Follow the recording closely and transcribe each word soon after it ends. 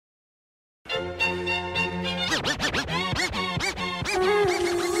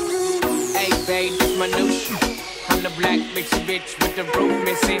made this my new shoe. I'm the black bitch with the roof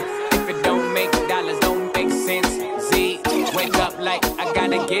missing. If it don't make dollars, don't make sense. Z, wake up like I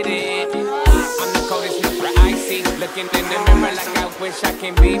gotta get it. I'm the coldest Mr. Icy. Looking in the mirror like I wish I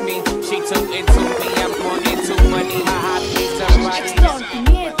can be me. She too into me, I'm more into money. Haha, pizza party.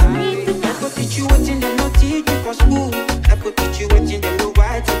 I go teach you what in the no teach you for school. I go teach you what in the no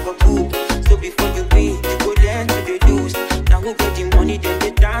white for cool. So before you win, you go learn to the lose. Now who get the money, then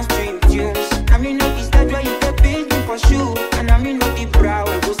they dance stream tunes. I mean, no, is that why you get paid for shoe? And I mean, no, the brow,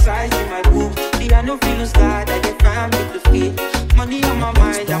 I go size in my boobs. The I no feelings glad I get family to feed. Money on my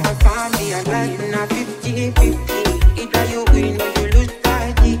mind, and my family, and life in a 50-50. Either you win or you lose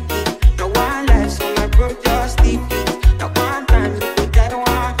by the key. Now one life, so my bro just sleep it. Now one time, you go die,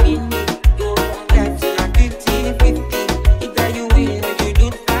 one minute. Yo, life in a 50-50. Either you win or you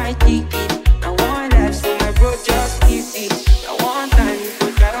lose by the key. Now one life, so my bro just sleep it. Now one time, you go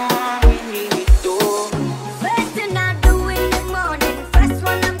die, one minute. First thing I do in the morning, first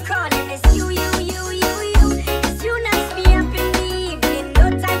one I'm calling is you. Cause you nice me up in the evening, no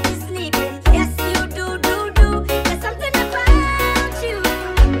time to sleeping. Yes, you do. There's something about you.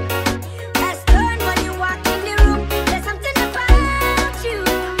 Let's turn when you walk in the room. There's something about you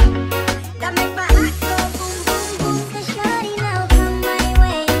that make my heart go boom, boom, boom. So shawty, now come my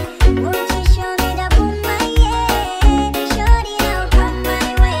way. Won't you show me the boom, my yeah? Shawty, now come my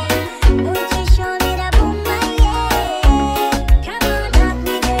way. Won't you show me the boom, my yeah? Come on, knock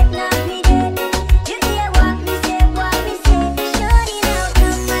me dead. You hear what me say. Shawty, now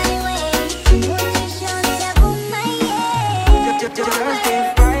come my way. Won't you show me the boom, my yeah? Just get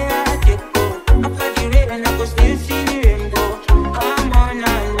fire, get go. After the rain, I go still see the rainbow. I'm on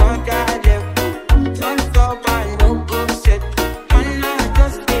another level. Don't stop and no go set. Man, I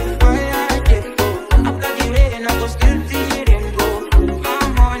just get fire, get go. After the rain, I go still see the rainbow.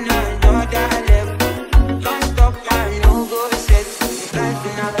 I'm on another level. Don't stop and no go set. Life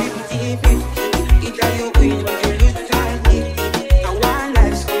in a 50-50. Either you win or you lose slightly. Now one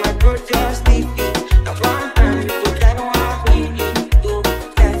life, so my bro just sleep it. Now one time, you go die, one minute. Yo,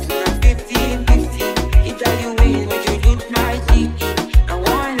 life in a 50-50. Either you win or you lose my ticket. Now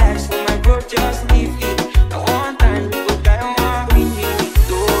one life, so my bro just leave it. Now one time, you go die, one minute.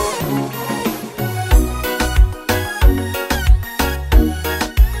 Yo.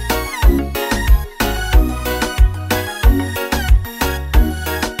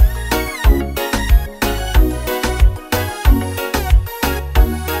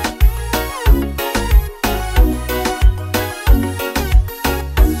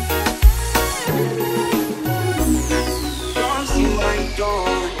 Don't see my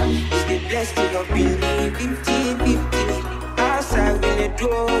dawn. It's the blessing of being 50-50. Outside when they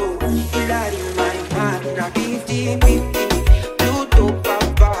draw, you light in my mind. Now 50-50. Pluto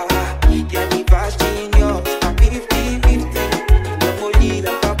Papa, yeah, the vast genius. Now 50-50. The Molly,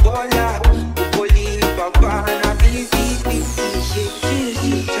 the Papola, the Poli, Papa.